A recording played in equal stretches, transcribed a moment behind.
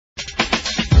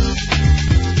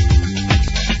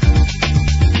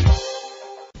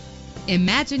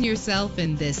Imagine yourself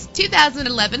in this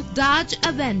 2011 Dodge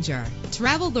Avenger.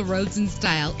 Travel the roads in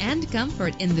style and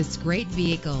comfort in this great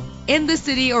vehicle. In the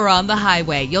city or on the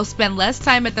highway, you'll spend less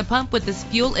time at the pump with this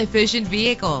fuel-efficient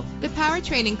vehicle. The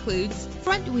powertrain includes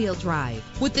front-wheel drive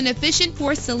with an efficient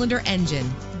 4-cylinder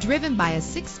engine driven by a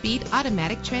 6-speed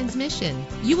automatic transmission.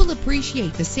 You will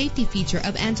appreciate the safety feature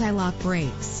of anti-lock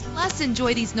brakes. Plus,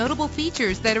 enjoy these notable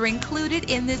features that are included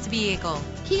in this vehicle: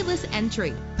 keyless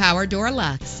entry, power door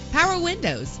locks, power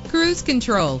windows, cruise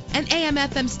control, an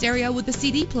AM/FM stereo with a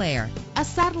CD player, a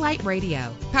satellite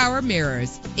radio, power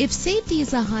mirrors. If safety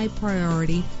is a high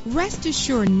priority, rest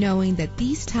assured knowing that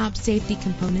these top safety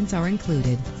components are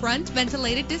included: front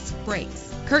ventilated disc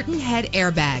brakes, curtain head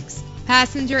airbags,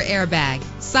 passenger airbag,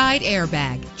 side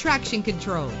airbag, traction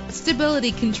control,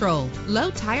 stability control,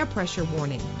 low tire pressure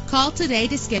warning. Call today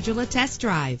to schedule a test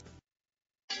drive.